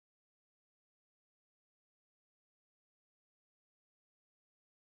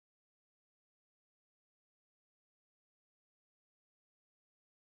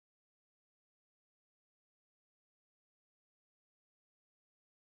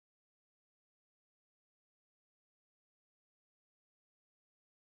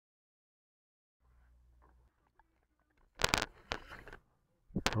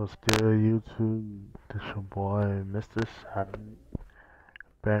What's good, YouTube? This your boy, Mysta Cyric,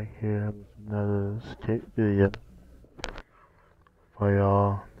 back here with another skate video for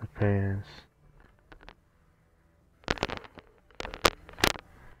y'all, the fans.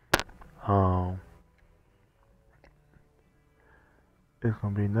 Um, it's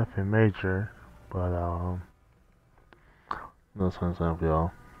gonna be nothing major, but no sense of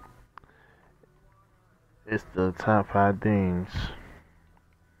y'all. It's the top 5 things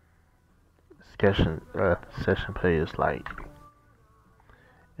session players like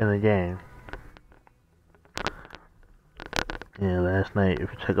in the game. And last night, if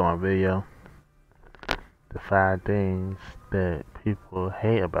you check out my video, the 5 things that people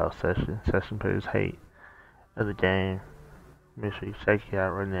hate about session players hate of the game. Make sure you check it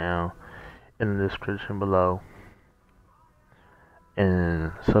out right now in the description below.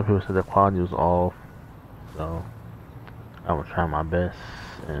 And some people said the quality was off, so I'm gonna try my best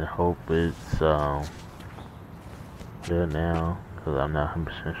and hope it's good now, because I'm not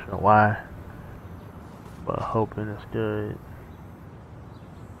 100% sure why, but hoping it's good.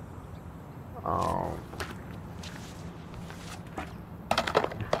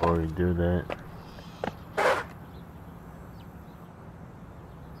 Before we do that,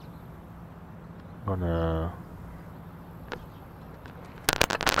 I'm gonna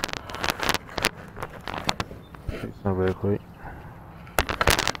fix something real quick.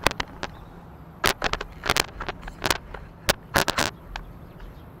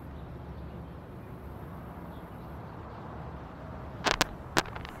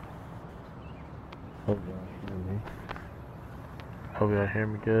 Hope y'all hear me. Hope y'all hear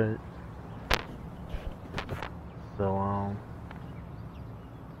me good. So I'm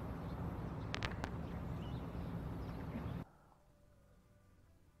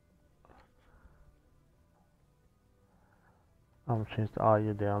gonna change the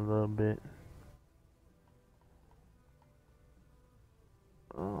audio down a little bit.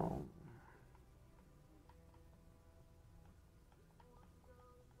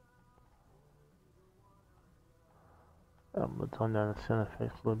 I'm gonna tone down the sound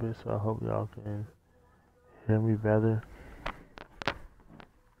effects a little bit, so I hope y'all can hear me better.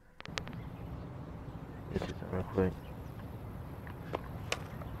 Let's do something real quick.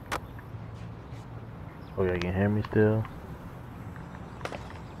 Hope y'all can hear me still.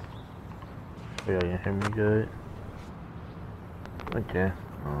 Hope y'all can hear me good. Okay.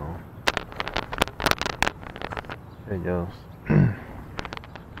 There it goes.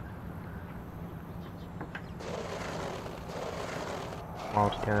 While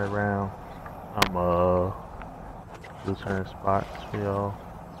I'm scanning around, I'm returning spots for y'all.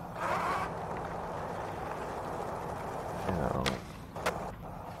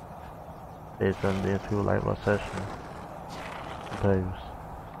 There's some things people like my session plays.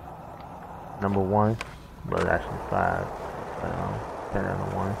 Number 1, but actually 5. Stand on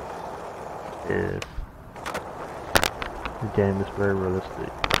 1 is the game is very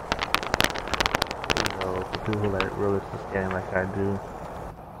realistic. For people who like realistic game like I do,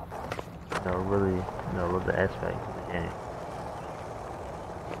 really, love the aspect of the game.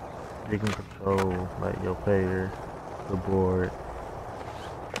 You can control like your player, the board,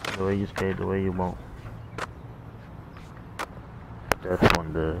 the way you skate, the way you want. That's one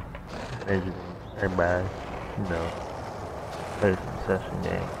of the major things everybody, plays in the session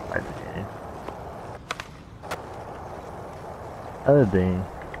game, like the game. Other thing,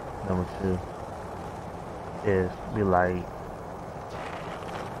 number 2, is we like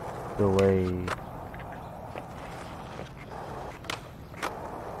the way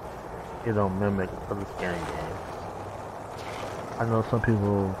it don't mimic other scanning games. I know some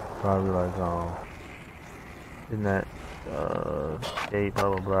people probably like, in that skate, blah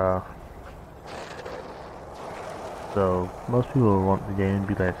blah blah. So most people want the game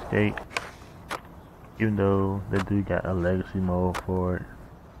to be like skate, even though they do got a legacy mode for it.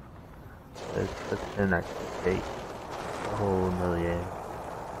 It's an actual skate, a whole nother game,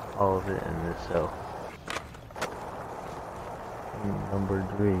 all of it in itself. Number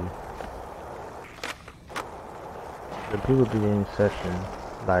 3, the people doing session,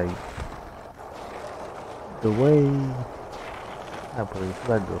 like the way I put it,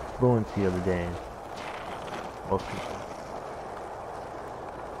 like the fluency of the game. Most people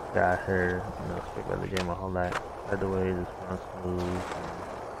that I heard, speak about the game a whole lot, like the way it just runs smooth, and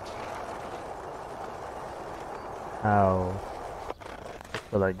how I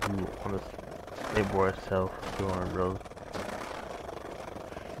feel like you on the skateboard itself doing real,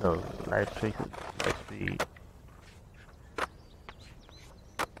 light tricks, light speed.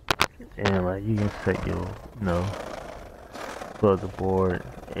 And like you can set your, flood the board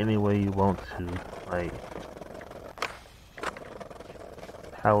any way you want to. Like,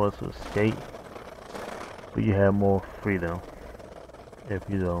 how it's a skate, but you have more freedom if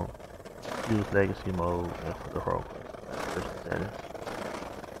you don't use legacy mode and for the whole person settings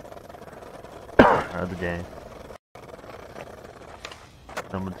of the game.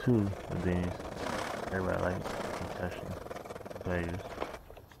 Number 2 of these, everybody like concession players,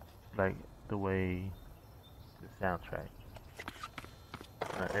 like the way the soundtrack.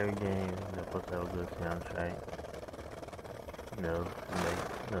 Every game supposed to have a good soundtrack. You know, to make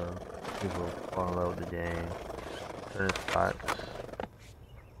people fall in love with the game, certain spots.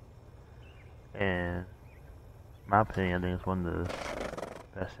 And in my opinion, I think it's one of the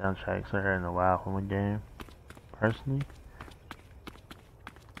best soundtracks I heard in a while from a game, personally.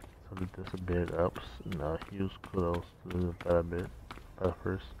 So there's a bit ups, huge kudos to the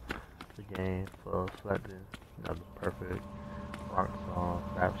developers, the game for selecting, the perfect rock songs,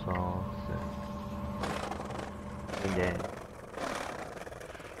 rap songs, and the game.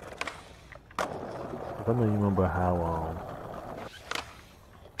 Cause I know you remember how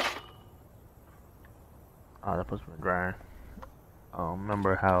that puts me grind.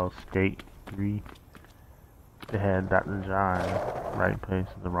 Remember how Skate 3 they had Dr. John right place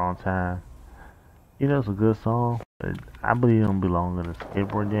at the wrong time. You know, it's a good song, but I believe it don't belong in a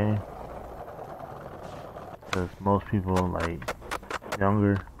skateboard game. Because most people, like,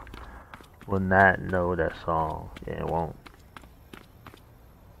 younger, will not know that song and won't,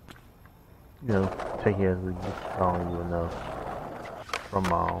 take it as a good song you will know from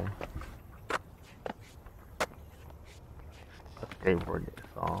a skateboard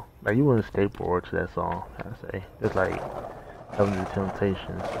song. Like, you wouldn't skateboard to that song, I say. It's like having the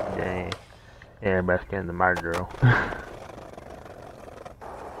Temptations game and everybody's getting the My Girl.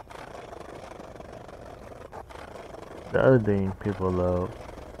 The other thing people love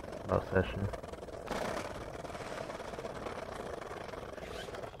about Session,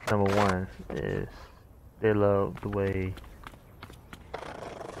 number 1 is they love the way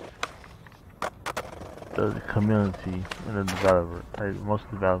the community and the developer, like most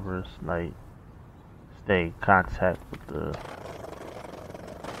developers, like stay in contact with the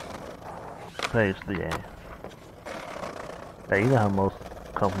players of the game. Like, you know how most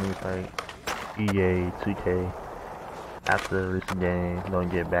companies like EA, 2K, after the release of the game, don't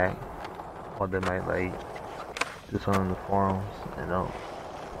get back, or they might like do something on the forums and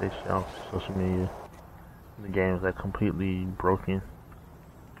they share on social media. The game is like completely broken.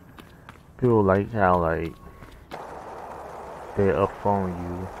 People like how like they upphone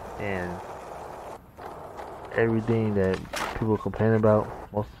you and everything that people complain about,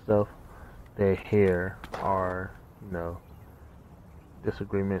 most of the stuff they hear are,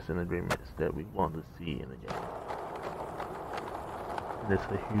 disagreements and agreements that we want to see in the game. And it's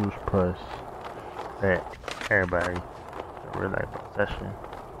a huge plus that everybody really like about Session.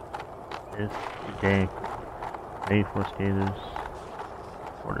 It's a game made for skaters,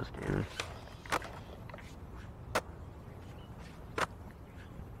 for the skaters.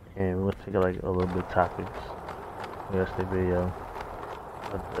 And we'll take like a little bit of topics from yesterday's video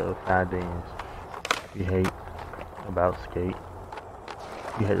of the 5 things we hate about skate.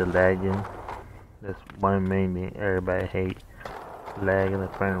 We hate the lagging. That's one main thing everybody hate. Lag and the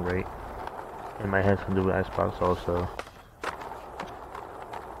frame rate. It might have something to do with Xbox also.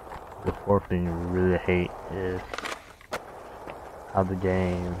 The 4th thing we really hate is how the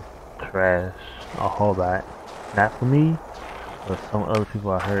game trash a whole lot. Not for me, but some other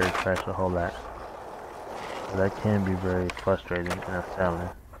people I heard trash a whole lot. So that can be very frustrating and upsetting.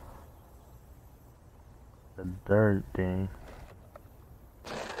 The 3rd thing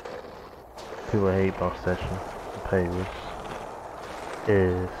people hate about Session players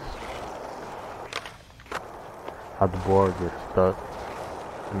is how the board gets stuck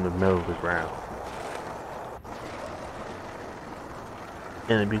in the middle of the ground.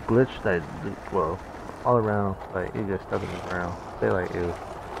 And it be glitched, like, well, all around, like, it gets stuck in the ground. Say, like, it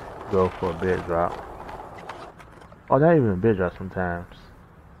go for a bid drop. Or not even a bid drop sometimes.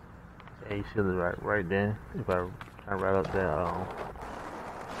 And you see it right then, if I kind of ride up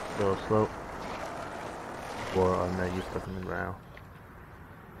that little slope, or now you're stuck in the ground.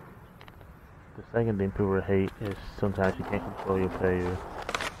 The second thing people hate is sometimes you can't control your player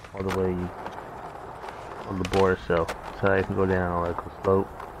all the way on the board itself. So if you go down like a slope,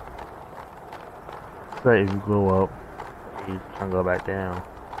 say if you go up, you try to go back down,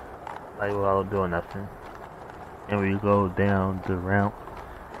 like without doing nothing. And when you go down the ramp,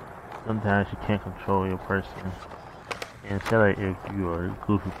 sometimes you can't control your person. And say like if you are a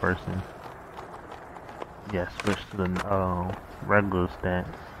goofy person, yeah, switch to the regular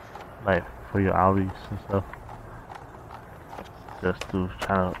stance, like for your ollies and stuff. Just to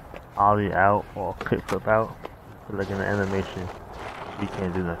try to ollie out or kickflip out. But like in the animation, you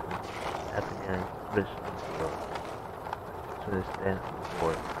can't do nothing. After getting switch to the stance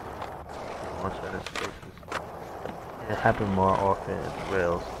before on certain spaces. And it happens more often in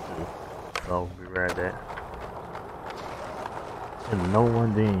rails too. So beware of that. And the number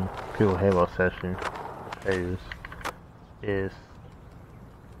one thing people hate about session players is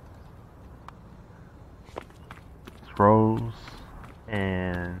trolls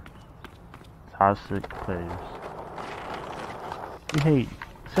and toxic players. You hate,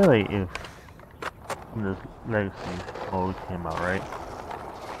 say like if when this legacy mode came out, right?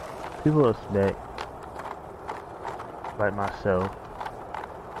 People expect, like myself,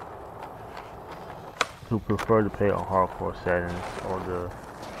 who prefer to play on hardcore settings or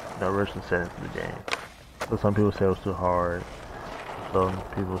the original settings of the game. So some people say it was too hard. Some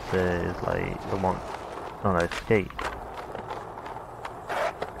people say it's like it won't like skate.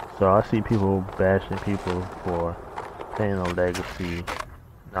 So I see people bashing people for playing on legacy.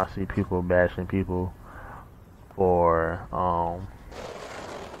 I see people bashing people for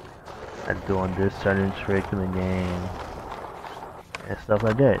like doing this certain trick in the game and stuff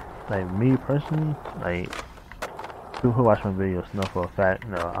like that. Like me personally, like people who watch my videos know for a fact,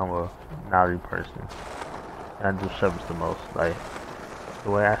 I'm a naughty person. And I do service the most. Like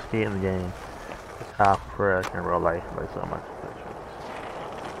the way I skate in the game is how I prefer it in real life, like so much.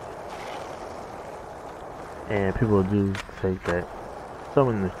 And people do take that. Some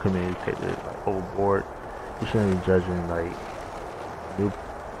in the community take it like overboard. You shouldn't be judging like new.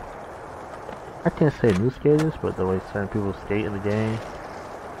 I can't say new skaters, but the way certain people skate in the game,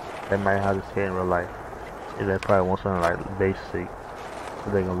 they might have to skate in real life. And they probably want something like basic,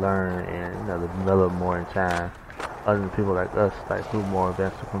 so they can learn and develop more in time. Other than people like us, like who more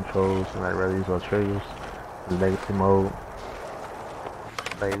advanced controls and like rather use our triggers in legacy mode.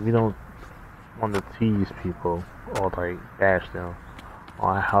 Like we don't want to tease people or like bash them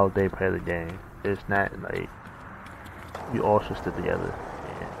on how they play the game. It's not like we all should stick together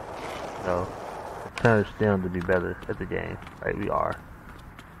and encourage them to be better at the game, like we are.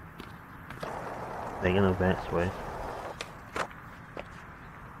 Like in an advanced way.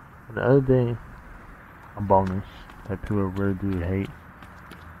 And the other thing, a bonus that people really do hate,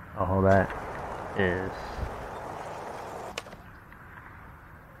 a whole lot, is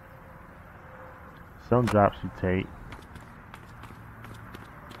some drops you take,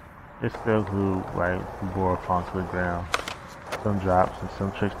 it's still glue like before falling to the ground. Some drops and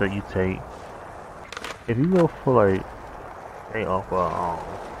some tricks that you take. If you go for like say off a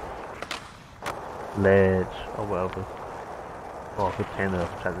ledge or whatever, or off a container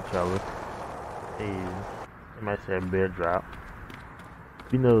of tractor trailer, and you might say a bed drop.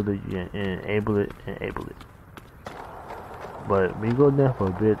 You know that you enable it. But when you go down for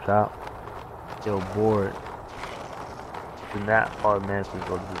a bed drop, your board do not automatically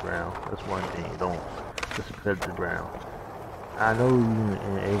go to the ground. That's one thing. You don't disappear to the ground. I know you can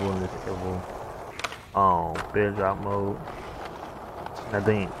enable and disable bed drop mode. And I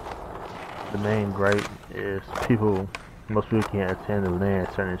think the main gripe is most people can't attend to land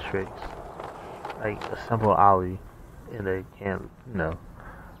certain tricks. Like a simple ollie, and they can't,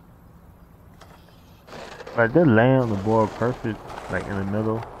 Like they land on the board perfect, like in the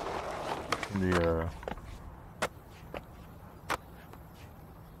middle, in the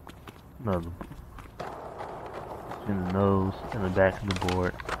in the nose and the back of the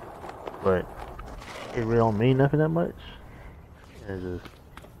board, but it really don't mean nothing that much. It's just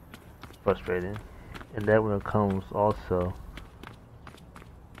frustrating, and that when it comes also,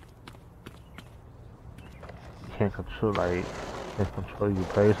 you can't control your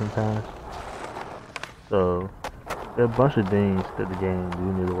play sometimes. So there are a bunch of things that the game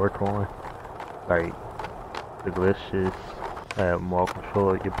do need to work on, like the glitches, have more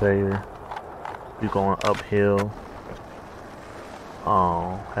control of your player. You're going uphill,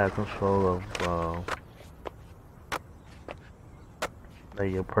 have control of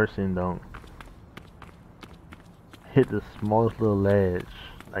like your person don't hit the smallest little ledge,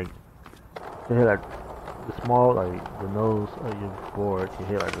 like you hit like the small, like the nose of your board, you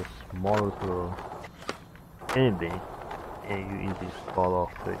hit like the smallest little anything, and you easily fall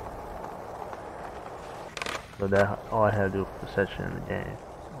off quick. So that all I had to do for the section in the game.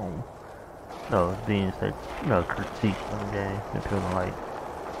 Things that critique of the game that people don't like.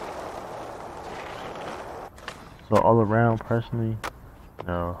 So all around, personally,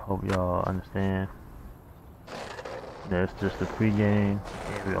 hope y'all understand. It's just a pre-game,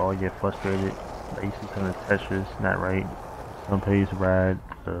 and we all get frustrated. Like you see some of the textures not right. Some pages ride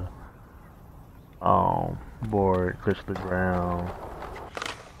the board touch the ground,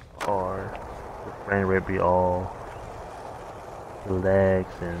 or the frame rate be all the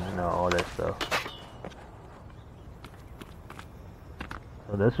lags and all that stuff.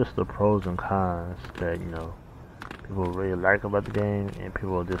 So that's just the pros and cons that people really like about the game and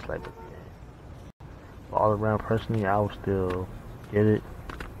people dislike about the game. But all around, personally, I would still get it.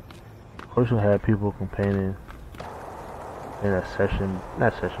 Of course, you'll have people complaining in a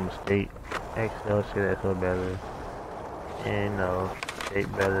not session mistake. Actually, they'll say that feel better, and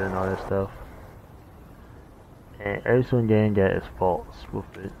shape better and all that stuff. And every single game got its faults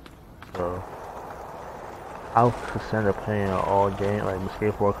with it. So I would consider playing all game. Like when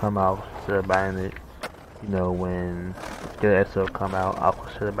Skateboard come out, consider buying it. When Skate SF come out, I'll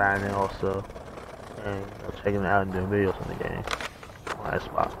consider buying it also, and checking it out and doing videos on the game on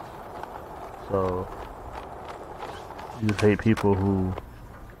Xbox. So you just hate people who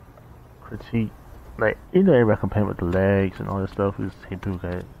critique, like everybody complain with the lags and all that stuff. You just hate people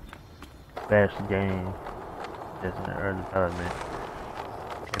that bash the game that's in the early development,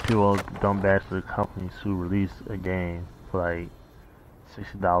 and people don't bash the companies who release a game for like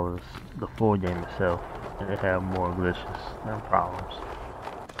 $60, the full game itself, and they have more glitches and problems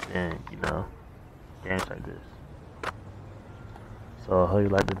than games like this. So I hope you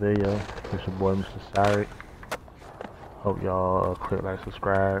liked the video. It's your boy Mysta Cyric. Hope y'all click like,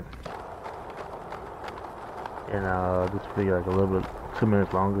 subscribe, and this video like a little bit 2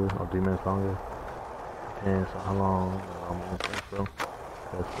 minutes longer or 3 minutes longer. Depends on how long I'm in the intro.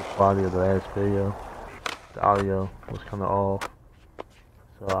 That's the quality of the last video. The audio was kind of off.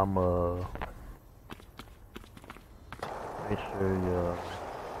 So I'm make sure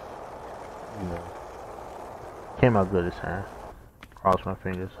came out good this time. Cross my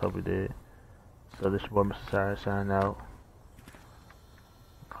fingers, hope it did. So this is your boy Mysta Cyric signing out.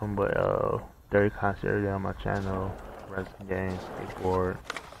 Come with dirty content every day on my channel, wrestling games, skateboard,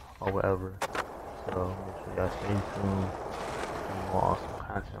 or whatever. So make sure y'all stay tuned for more awesome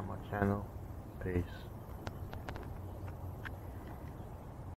content on my channel. Peace.